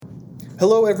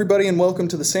Hello, everybody, and welcome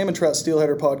to the Salmon Trout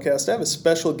Steelheader podcast. I have a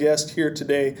special guest here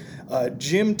today,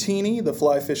 Jim Teeny, the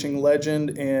fly fishing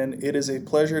legend, and it is a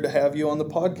pleasure to have you on the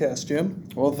podcast, Jim.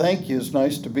 Well, thank you. It's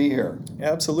nice to be here.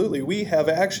 Absolutely. We have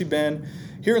actually been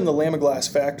here in the Lamaglass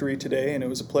factory today, and it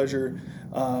was a pleasure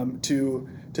to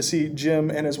see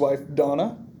Jim and his wife,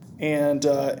 Donna, and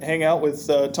hang out with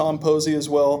Tom Posey as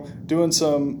well, doing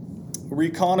some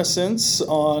reconnaissance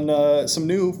on some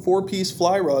new four-piece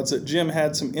fly rods that Jim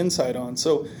had some insight on.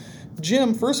 So,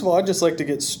 Jim, first of all, I'd just like to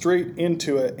get straight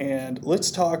into it, and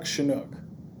let's talk Chinook.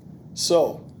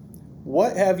 So,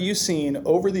 what have you seen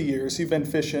over the years? You've been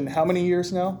fishing how many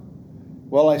years now?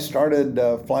 Well, I started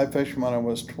fly fishing when I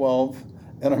was 12,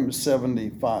 and I'm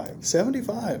 75.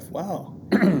 75, wow.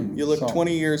 You look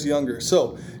 20 years younger.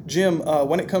 So, Jim,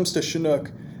 when it comes to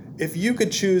Chinook, if you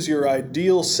could choose your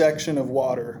ideal section of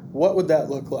water, what would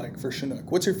that look like for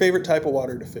Chinook? What's your favorite type of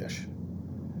water to fish?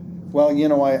 Well,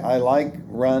 I like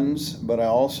runs, but I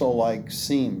also like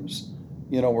seams,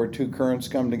 where two currents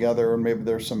come together and maybe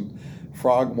there's some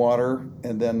frog water.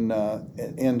 And then,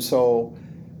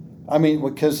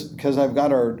 because I've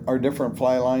got our different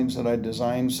fly lines that I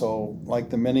designed. So like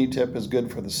the mini tip is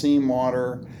good for the seam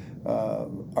water.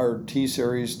 Our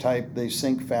T-series type, they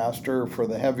sink faster for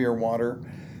the heavier water.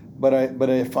 But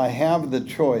if I have the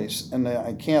choice, and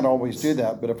I can't always do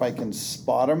that, but if I can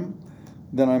spot them,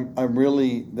 then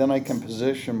I can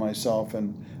position myself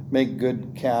and make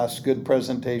good casts, good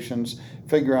presentations,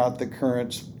 figure out the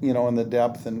currents, and the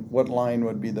depth, and what line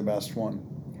would be the best one.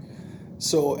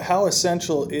 So how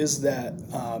essential is that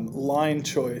line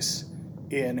choice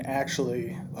in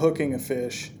actually hooking a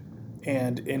fish?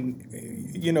 And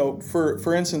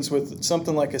for instance, with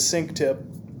something like a sink tip,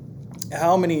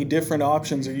 how many different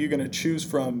options are you going to choose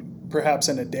from perhaps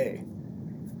in a day?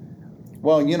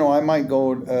 Well, I might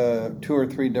go 2 or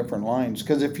 3 different lines,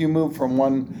 because if you move from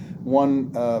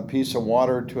one piece of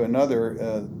water to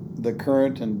another, the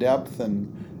current and depth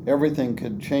and everything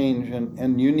could change,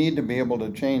 and you need to be able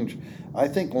to change. I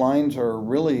think lines are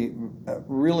really,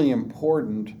 really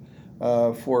important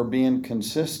for being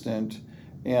consistent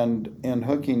and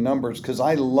hooking numbers, because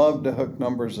I love to hook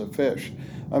numbers of fish.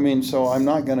 So I'm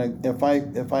not gonna, if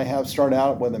I have start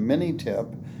out with a mini tip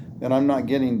and I'm not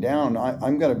getting down,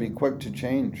 I'm gonna be quick to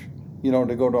change,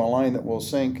 to go to a line that will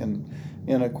sink. And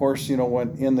of course,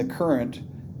 when in the current,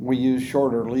 we use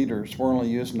shorter leaders. We're only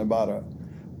using about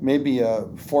maybe a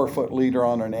 4-foot leader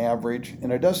on an average,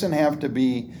 and it doesn't have to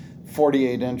be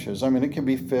 48 inches. It can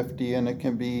be 50 and it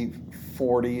can be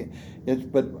 40.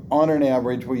 But on an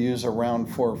average, we use around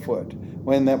 4 foot.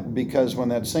 Because when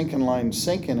that sinking line's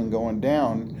sinking and going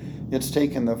down, it's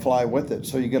taking the fly with it.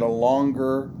 So you get a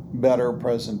longer, better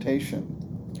presentation.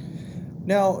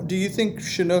 Now, do you think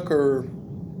Chinook are,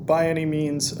 by any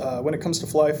means, when it comes to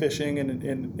fly fishing and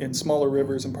in smaller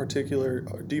rivers in particular,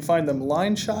 do you find them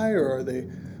line shy, or are they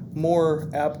more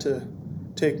apt to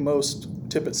take most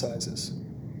tippet sizes?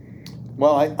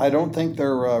 Well, I don't think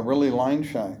they're really line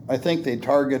shy. I think they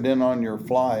target in on your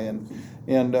fly,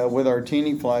 and with our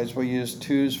teeny flies, we use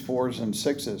 2s, 4s, and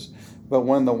 6s. But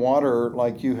when the water,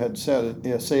 like you had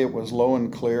said, say it was low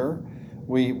and clear,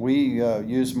 we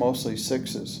use mostly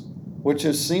 6s, which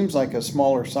seems like a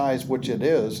smaller size, which it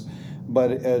is,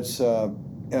 but it's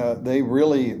they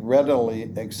really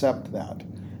readily accept that.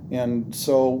 And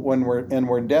so when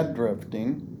we're dead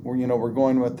drifting, we're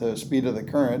going with the speed of the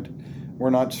current. We're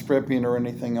not stripping or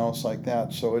anything else like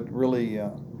that. So it really,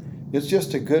 it's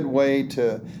just a good way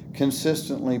to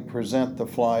consistently present the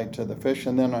fly to the fish.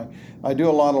 And then I do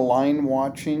a lot of line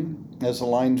watching as the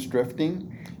line's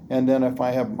drifting. And then if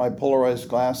I have my polarized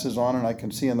glasses on and I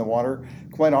can see in the water,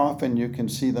 quite often you can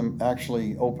see them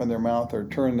actually open their mouth or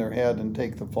turn their head and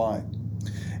take the fly.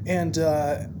 And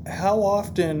how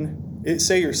often,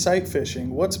 say you're sight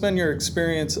fishing, what's been your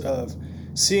experience of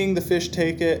seeing the fish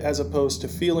take it as opposed to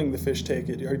feeling the fish take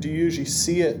it? Or do you usually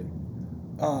see it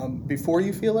before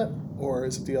you feel it, or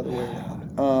is it the other way around?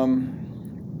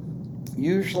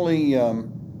 Usually,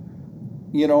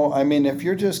 if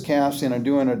you're just casting and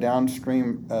doing a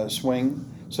downstream swing,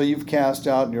 so you've cast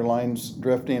out and your line's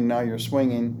drifting and now you're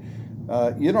swinging,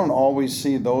 you don't always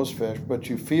see those fish, but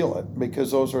you feel it,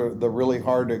 because those are the really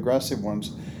hard, aggressive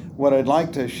ones. What I'd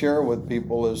like to share with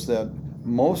people is that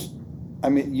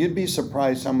you'd be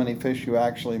surprised how many fish you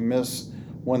actually miss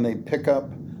when they pick up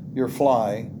your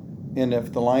fly, and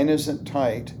if the line isn't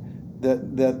tight,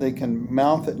 that they can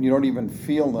mouth it and you don't even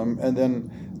feel them, and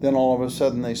then all of a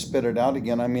sudden they spit it out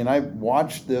again. I've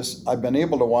watched this. I've been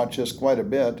able to watch this quite a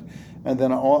bit, and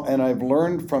I've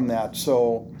learned from that.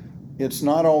 So it's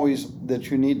not always that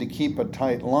you need to keep a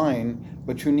tight line,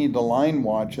 but you need to line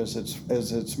watch as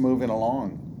it's moving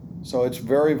along. So it's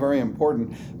very, very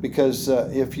important because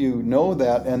if you know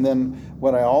that, and then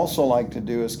what I also like to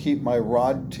do is keep my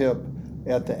rod tip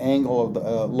at the angle of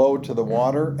the low to the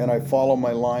water, and I follow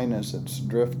my line as it's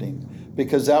drifting,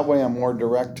 because that way I'm more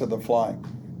direct to the fly.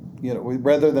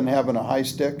 Rather than having a high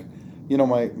stick,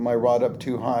 my rod up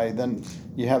too high, then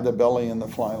you have the belly and the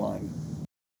fly line.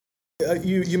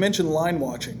 You mentioned line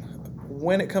watching.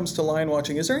 When it comes to line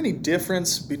watching, is there any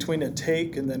difference between a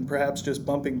take and then perhaps just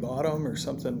bumping bottom or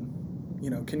something?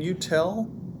 Can you tell?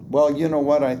 Well, you know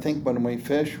what? I think when we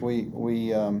fish,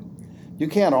 we you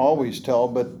can't always tell,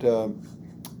 but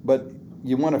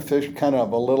you want to fish kind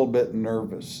of a little bit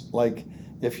nervous. Like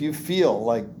if you feel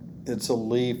like it's a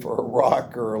leaf or a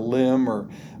rock or a limb,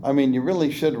 you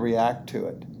really should react to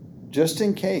it, just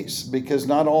in case, because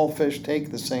not all fish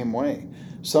take the same way.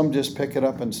 Some just pick it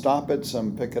up and stop it.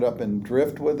 Some pick it up and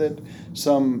drift with it.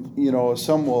 Some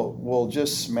will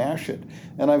just smash it.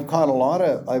 And I've caught a lot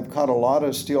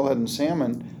of steelhead and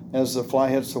salmon as the fly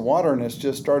hits the water and it's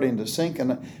just starting to sink.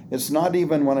 And it's not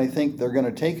even when I think they're going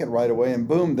to take it right away, and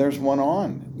boom, there's one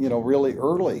on. Really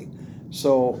early.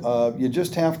 So you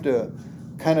just have to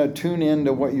kind of tune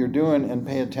into what you're doing and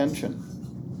pay attention.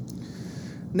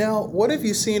 Now, what have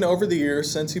you seen over the years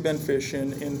since you've been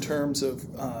fishing in terms of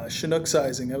Chinook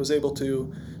sizing? I was able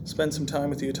to spend some time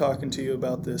with you talking to you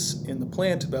about this in the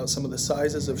plant, about some of the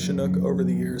sizes of Chinook over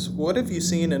the years. What have you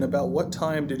seen, and about what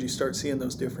time did you start seeing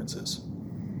those differences?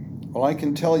 Well, I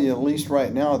can tell you at least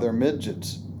right now they're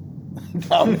midgets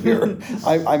down here.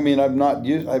 I've not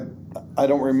used, I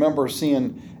don't remember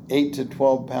seeing 8 to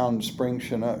 12 pound spring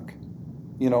Chinook,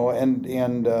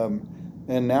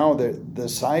 and now the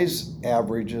size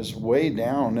average is way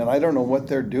down, and I don't know what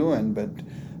they're doing, but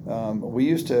we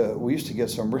used to get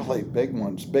some really big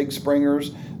ones, big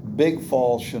springers, big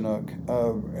fall Chinook,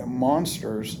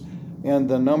 monsters, and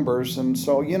the numbers. And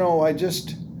so I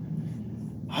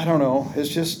don't know. It's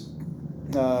just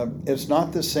it's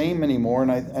not the same anymore,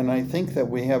 and I think that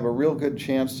we have a real good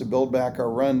chance to build back our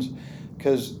runs,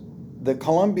 because the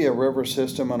Columbia River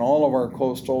system and all of our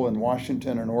coastal in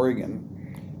Washington and Oregon,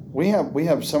 we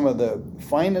have some of the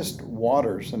finest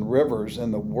waters and rivers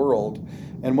in the world,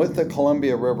 and with the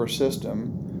Columbia River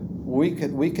system, we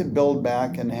could build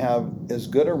back and have as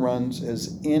good a runs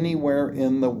as anywhere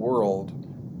in the world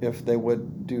if they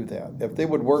would do that, if they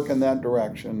would work in that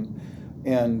direction.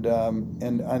 And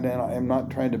I'm not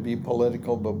trying to be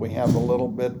political, but we have a little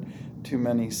bit too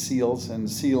many seals and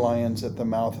sea lions at the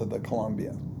mouth of the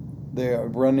Columbia. They are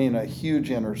running a huge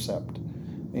intercept.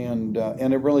 And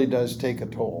it really does take a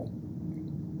toll.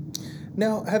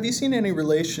 Now, have you seen any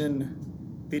relation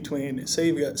between, say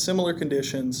you've got similar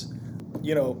conditions,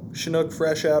 Chinook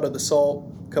fresh out of the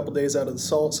salt, a couple days out of the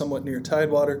salt, somewhat near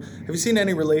tidewater. Have you seen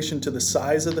any relation to the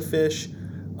size of the fish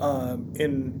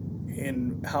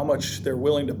in how much they're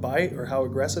willing to bite or how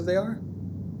aggressive they are?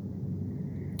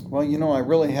 Well, I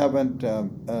really haven't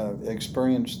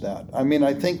experienced that. I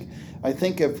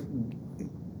think if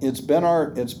it's been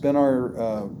our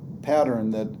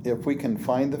pattern that if we can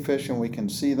find the fish and we can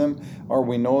see them, or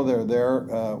we know they're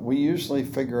there, we usually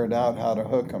figure it out how to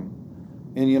hook them.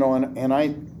 And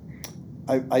I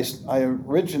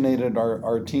originated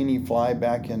our teeny fly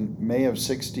back in May of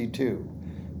 '62,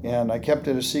 and I kept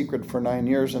it a secret for 9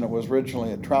 years, and it was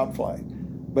originally a trout fly.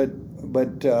 But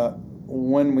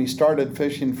when we started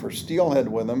fishing for steelhead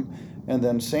with them and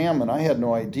then salmon, I had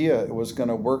no idea it was going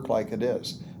to work like it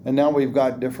is. And now we've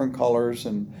got different colors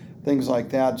and things like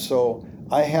that. So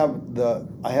I have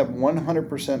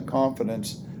 100%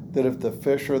 confidence that if the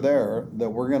fish are there, that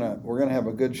we're gonna have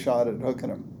a good shot at hooking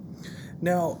them.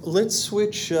 Now let's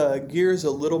switch gears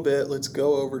a little bit. Let's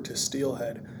go over to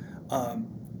steelhead.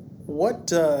 What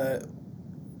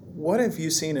have you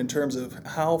seen in terms of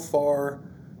how far,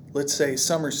 let's say,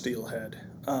 summer steelhead?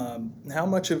 How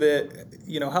much of it,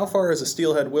 how far is a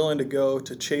steelhead willing to go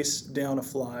to chase down a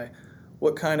fly?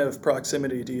 What kind of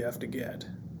proximity do you have to get?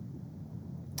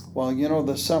 Well,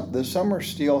 the summer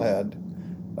steelhead.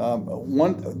 I'm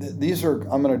going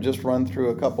to just run through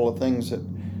a couple of things.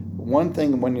 One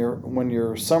thing when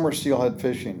you're summer steelhead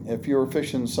fishing, if you're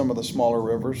fishing some of the smaller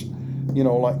rivers,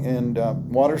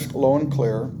 water's low and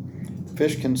clear,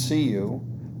 fish can see you.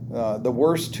 The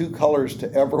worst two colors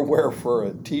to ever wear for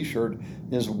a t-shirt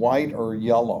is white or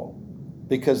yellow,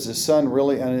 because the sun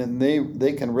really, and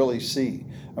they can really see.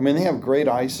 They have great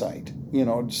eyesight,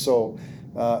 so,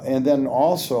 and then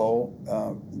also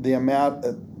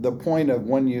the point of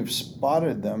when you've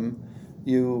spotted them,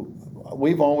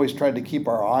 we've always tried to keep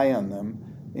our eye on them,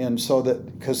 And so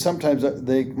that, because sometimes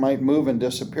they might move and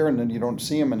disappear and then you don't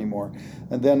see them anymore.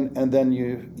 And then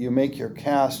you make your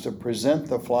cast to present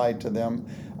the fly to them.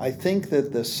 I think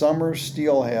that the summer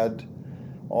steelhead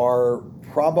are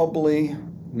probably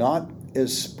not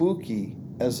as spooky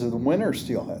as the winter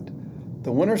steelhead.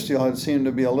 The winter steelhead seem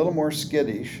to be a little more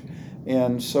skittish.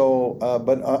 And so,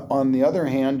 but on the other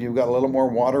hand, you've got a little more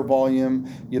water volume.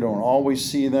 You don't always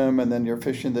see them, and then you're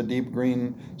fishing the deep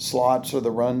green slots or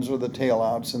the runs or the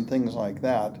tailouts and things like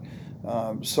that.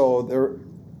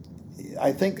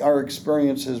 I think our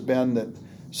experience has been that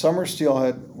summer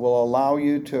steelhead will allow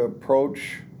you to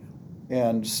approach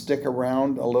and stick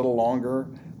around a little longer.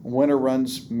 Winter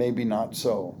runs, maybe not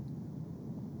so.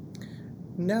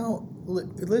 Now,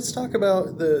 let's talk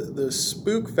about the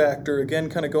spook factor again,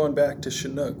 kind of going back to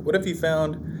Chinook. What have you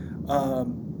found,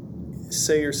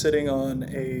 say you're sitting on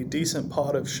a decent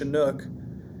pot of Chinook,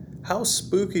 how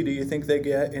spooky do you think they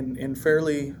get in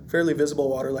fairly visible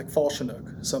water, like fall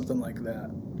Chinook, something like that?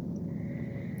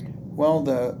 Well,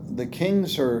 the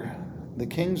kings are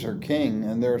king,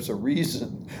 and there's a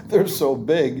reason they're so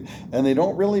big, and they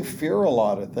don't really fear a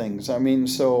lot of things. I mean,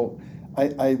 so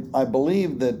I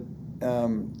believe that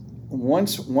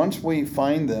once we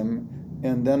find them,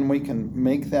 and then we can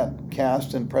make that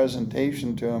cast and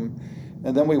presentation to them,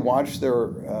 and then we watch their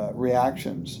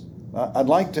reactions. I'd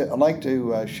like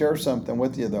to share something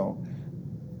with you though.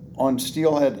 On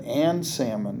steelhead and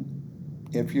salmon,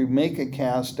 if you make a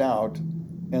cast out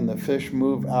and the fish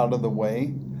move out of the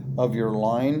way of your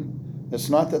line, it's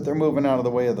not that they're moving out of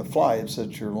the way of the fly, it's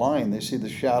that your line, they see the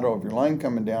shadow of your line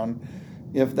coming down.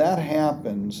 If that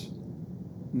happens,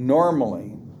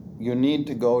 normally you need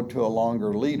to go to a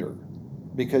longer leader,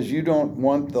 because you don't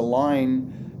want the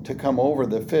line to come over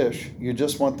the fish, you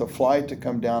just want the fly to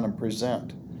come down and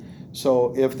present.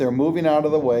 So if they're moving out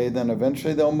of the way, then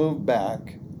eventually they'll move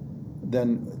back.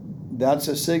 Then that's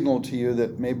a signal to you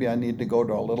that maybe I need to go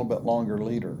to a little bit longer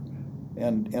leader.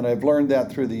 And I've learned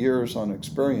that through the years on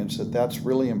experience, that that's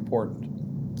really important.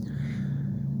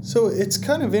 So it's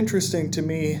kind of interesting to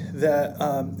me that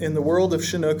in the world of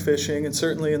Chinook fishing, and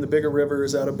certainly in the bigger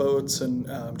rivers out of boats and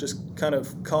just kind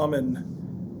of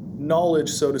common knowledge,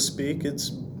 so to speak,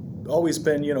 it's always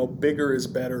been, bigger is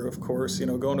better, of course,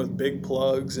 going with big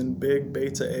plugs and big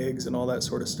baits of eggs and all that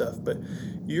sort of stuff. But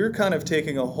you're kind of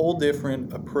taking a whole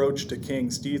different approach to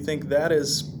kings. Do you think that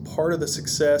is part of the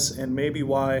success and maybe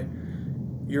why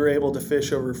you're able to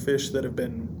fish over fish that have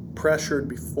been pressured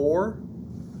before?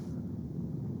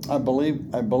 I believe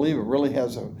it really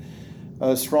has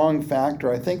a strong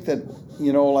factor. I think that,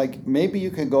 like maybe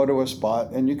you could go to a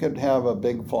spot and you could have a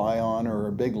big fly on or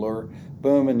a big lure,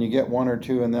 boom, and you get one or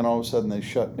two, and then all of a sudden they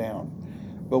shut down.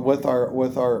 But with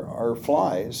our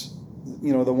flies,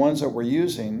 the ones that we're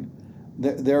using,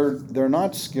 they're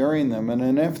not scaring them,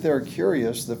 and if they're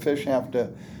curious, the fish have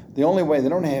to. The only way, they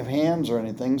don't have hands or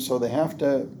anything, so they have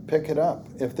to pick it up.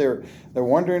 If they're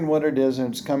wondering what it is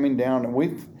and it's coming down, and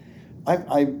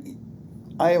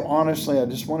I honestly, I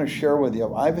just want to share with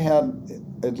you, I've had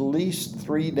at least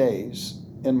 3 days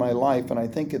in my life, and I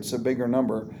think it's a bigger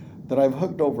number, that I've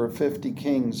hooked over 50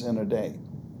 kings in a day.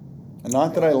 And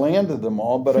not that I landed them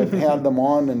all, but I've had them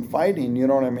on and fighting, you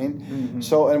know what I mean? Mm-hmm.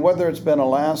 So, and whether it's been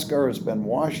Alaska or it's been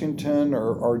Washington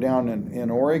or down in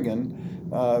Oregon,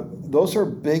 those are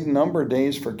big number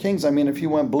days for kings. I mean, if you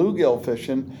went bluegill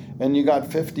fishing and you got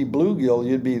 50 bluegill,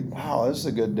 you'd be, wow, this is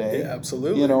a good day. Yeah,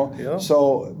 absolutely. Yeah.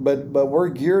 So, but we're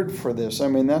geared for this. I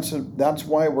mean, that's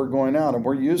why we're going out, and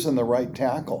we're using the right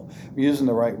tackle. We're using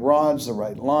the right rods, the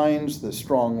right lines, the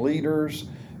strong leaders.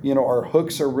 Our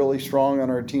hooks are really strong on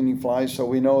our teeny flies, so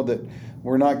we know that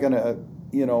we're not going to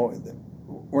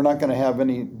have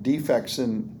any defects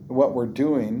in what we're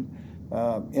doing,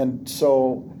 and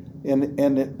so.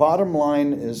 And the bottom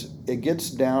line is, it gets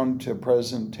down to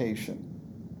presentation.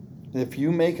 If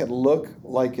you make it look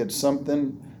like it's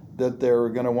something that they're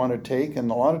going to want to take,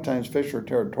 and a lot of times fish are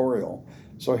territorial,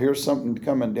 so here's something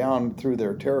coming down through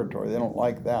their territory. They don't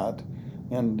like that,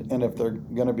 and if they're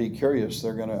going to be curious,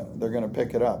 they're going to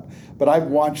pick it up. But I've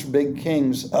watched big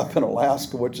kings up in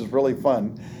Alaska, which is really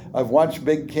fun. I've watched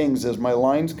big kings as my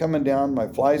line's coming down, my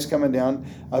fly's coming down.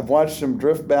 I've watched them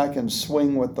drift back and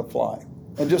swing with the fly.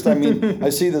 And I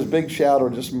see this big shadow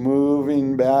just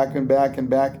moving back and back and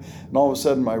back, and all of a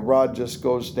sudden my rod just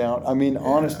goes down. I mean,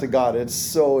 honest to God, it's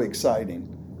so exciting,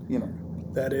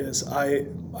 That is. I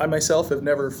myself have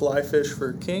never fly fished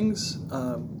for kings,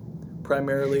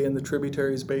 primarily in the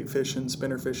tributaries, bait fishing,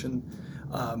 spinner fishing.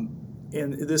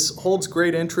 And this holds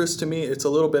great interest to me. It's a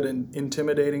little bit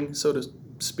intimidating, so to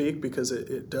speak, because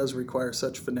it does require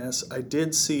such finesse. I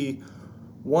did see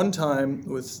one time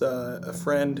with a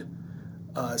friend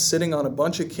sitting on a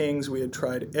bunch of kings. We had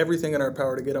tried everything in our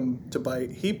power to get him to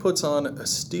bite. He puts on a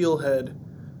steelhead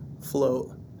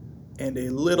float and a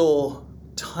little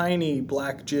tiny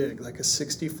black jig, like a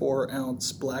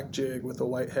 64-ounce black jig with a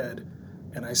white head.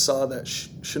 And I saw that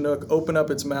Chinook open up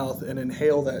its mouth and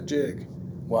inhale that jig.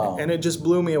 Wow. And it just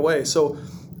blew me away. So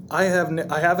I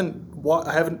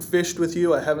haven't fished with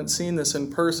you. I haven't seen this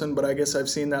in person, but I guess I've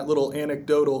seen that little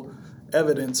anecdotal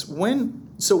evidence.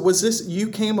 So was this, you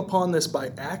came upon this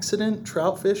by accident,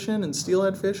 trout fishing and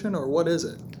steelhead fishing, or what is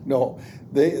it? No,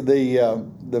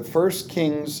 the first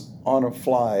kings on a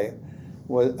fly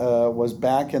was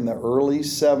back in the early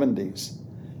 70s.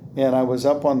 And I was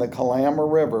up on the Kalama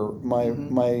River.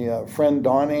 My friend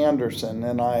Don Anderson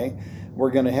and I were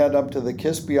going to head up to the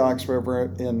Kispiox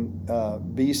River in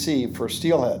BC for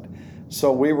steelhead.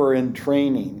 So we were in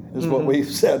training, is what we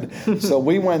said. So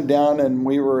we went down and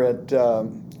we were at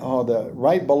the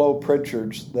right below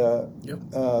Pritchard's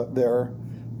there.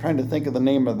 Trying to think of the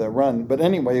name of the run, but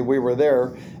anyway, we were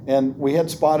there and we had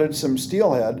spotted some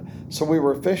steelhead. So we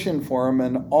were fishing for them,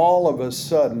 and all of a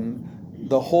sudden,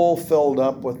 the hole filled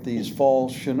up with these fall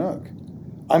Chinook.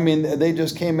 I mean, they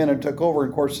just came in and took over.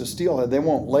 Of course, the steelhead, they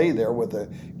won't lay there with the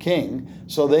king,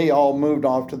 so they all moved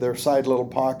off to their side little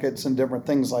pockets and different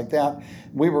things like that.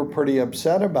 We were pretty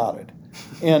upset about it.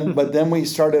 But then we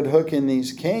started hooking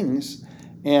these kings,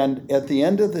 and at the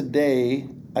end of the day,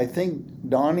 I think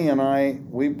Donnie and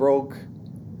we broke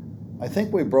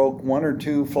one or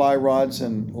two fly rods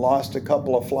and lost a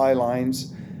couple of fly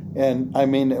lines. And I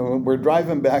mean, we're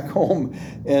driving back home,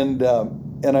 and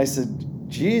I said,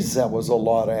 geez, that was a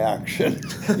lot of action.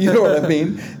 You know what I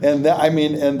mean? And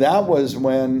that was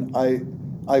when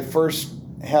I first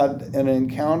had an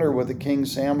encounter with a king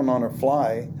salmon on a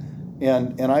fly,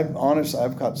 and I've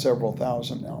caught several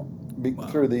thousand now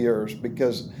through the years,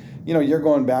 because you're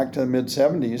going back to the mid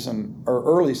 70s or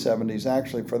early 70s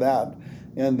actually for that,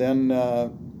 and then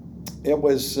it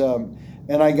was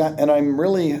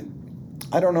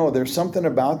I don't know, there's something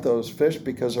about those fish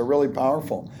because they're really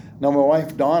powerful. Now my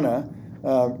wife Donna,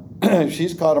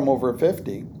 she's caught them over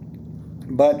 50,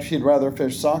 but she'd rather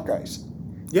fish sockeyes.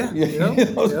 Yeah,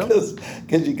 because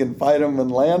you can fight them and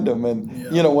land them, and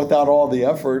without all the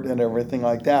effort and everything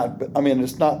like that. But I mean,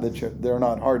 it's not that they're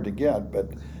not hard to get, but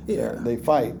they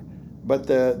fight. But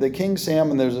the king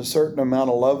salmon, there's a certain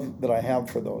amount of love that I have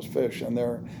for those fish, and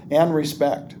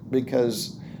respect,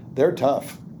 because they're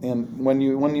tough. And when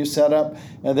you set up,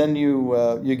 and then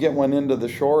you get one into the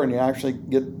shore, and you actually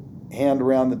get hand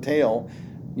around the tail,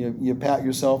 you pat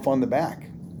yourself on the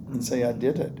back and say, I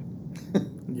did it.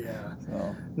 Yeah.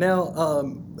 So. Now,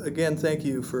 again, thank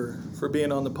you for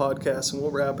being on the podcast, and we'll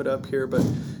wrap it up here. But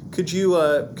could you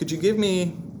give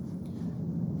me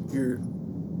your,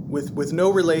 with no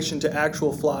relation to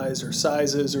actual flies or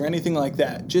sizes or anything like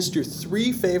that, just your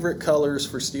 3 favorite colors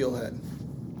for steelhead?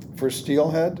 For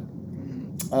steelhead,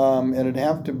 it'd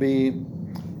have to be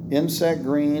insect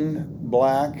green,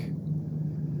 black,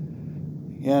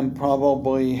 and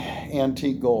probably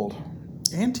antique gold.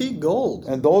 Antique gold.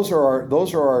 And those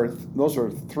are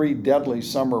 3 deadly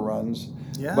summer runs.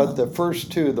 Yeah. But the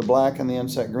first 2, the black and the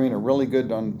insect green, are really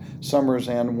good on summers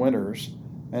and winters.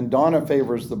 And Donna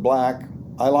favors the black.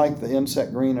 I like the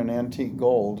insect green and antique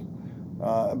gold.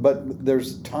 But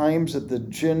there's times that the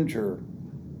ginger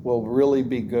will really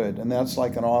be good, and that's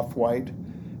like an off-white.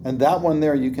 And that one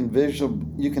there, you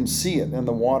can see it in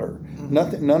the water.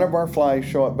 None of our flies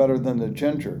show up better than the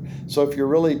ginger. So if you're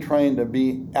really trying to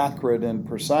be accurate and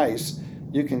precise,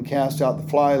 you can cast out the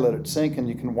fly, let it sink, and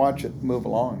you can watch it move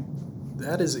along.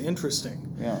 That is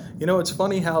interesting. Yeah. It's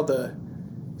funny how the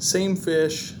same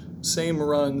fish, same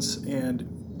runs, and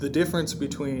the difference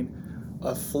between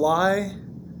a fly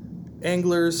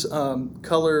angler's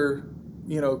color,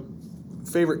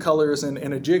 favorite colors,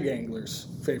 and a jig angler's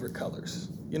favorite colors.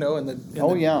 In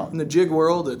the jig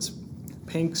world, it's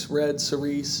pinks, reds,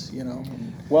 cerise.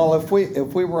 Well, if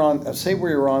we were on, say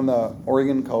we were on the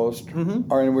Oregon coast,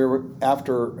 or and we were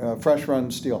after fresh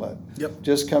run steelhead,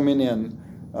 just coming in,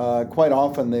 quite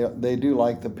often they do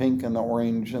like the pink and the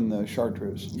orange and the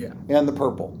chartreuse, and the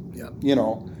purple,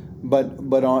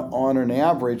 But on an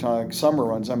average, on like summer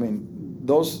runs, I mean,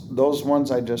 those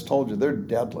ones I just told you, they're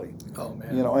deadly. Oh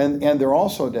man. And they're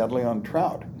also deadly on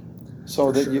trout. So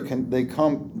For that sure.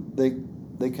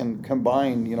 they can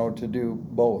combine, to do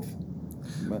both.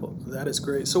 Well, that is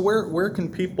great. So where can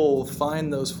people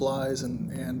find those flies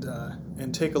and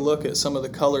take a look at some of the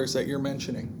colors that you're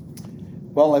mentioning?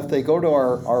 Well, if they go to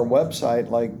our website,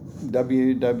 like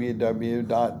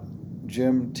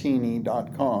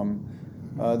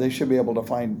www.jimteeney.com, they should be able to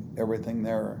find everything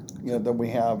there, that we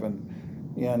have, and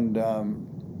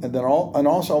and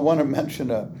also I want to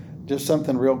mention just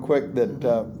something real quick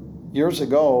that years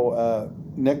ago,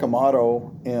 Nick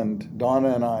Amato and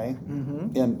Donna and I,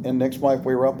 and Nick's wife,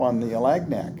 we were up on the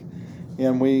Alagnac,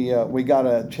 and we got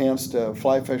a chance to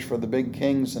fly fish for the big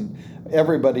kings, and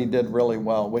everybody did really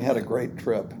well. We had a great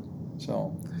trip.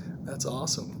 So that's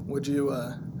awesome. Would you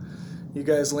you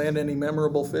guys land any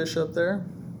memorable fish up there?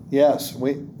 yes,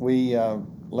 we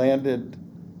landed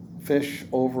fish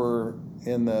over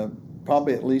in the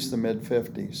probably at least the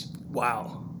mid-50s.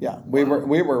 Wow. Yeah, we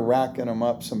were racking them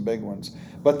up, some big ones,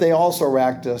 but they also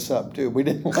racked us up too. We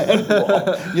didn't land them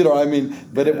all, you know. I mean,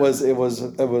 but it was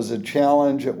a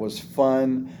challenge. It was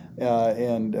fun,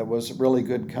 and it was really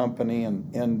good company.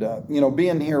 And you know,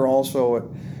 being here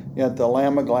also at the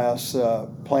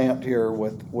Lamiglas plant here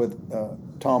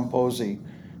with Tom Posey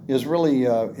is really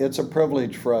it's a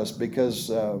privilege for us,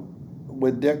 because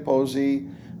with Dick Posey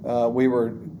we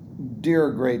were dear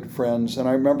great friends, and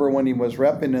I remember when he was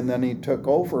repping and then he took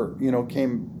over, you know,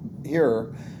 came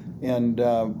here, and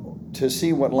to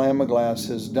see what Lamiglas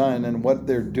has done and what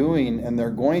they're doing and they're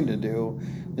going to do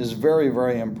is very,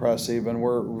 very impressive, and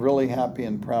we're really happy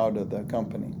and proud of the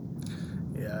company.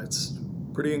 Yeah, it's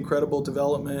pretty incredible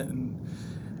development, and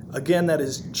again, that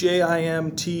is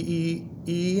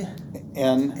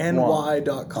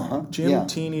JIMTEENY.com,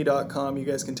 JimTeeny.com. You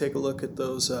guys can take a look at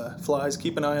those flies.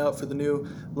 Keep an eye out for the new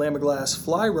Lamiglas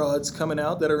fly rods coming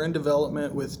out that are in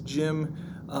development, with Jim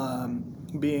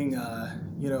being,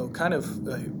 you know, kind of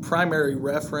a primary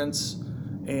reference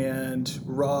and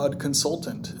rod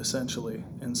consultant, essentially.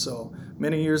 And so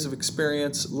many years of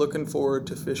experience, looking forward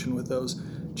to fishing with those.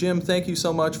 Jim, thank you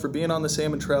so much for being on the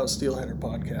Salmon Trout Steelheader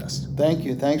podcast. Thank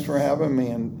you. Thanks for having me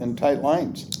in tight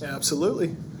lines.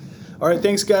 Absolutely. All right,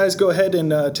 thanks, guys. Go ahead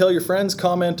and tell your friends,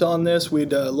 comment on this.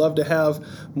 We'd love to have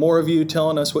more of you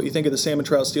telling us what you think of the Salmon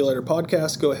Trout Steelheader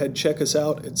podcast. Go ahead, check us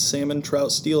out at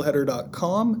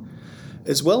salmontroutsteelheader.com,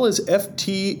 as well as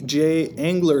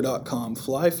ftjangler.com,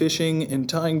 Fly Fishing and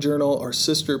Tying Journal, our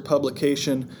sister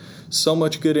publication. So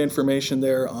much good information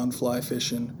there on fly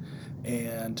fishing,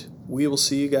 and we will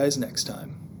see you guys next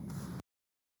time.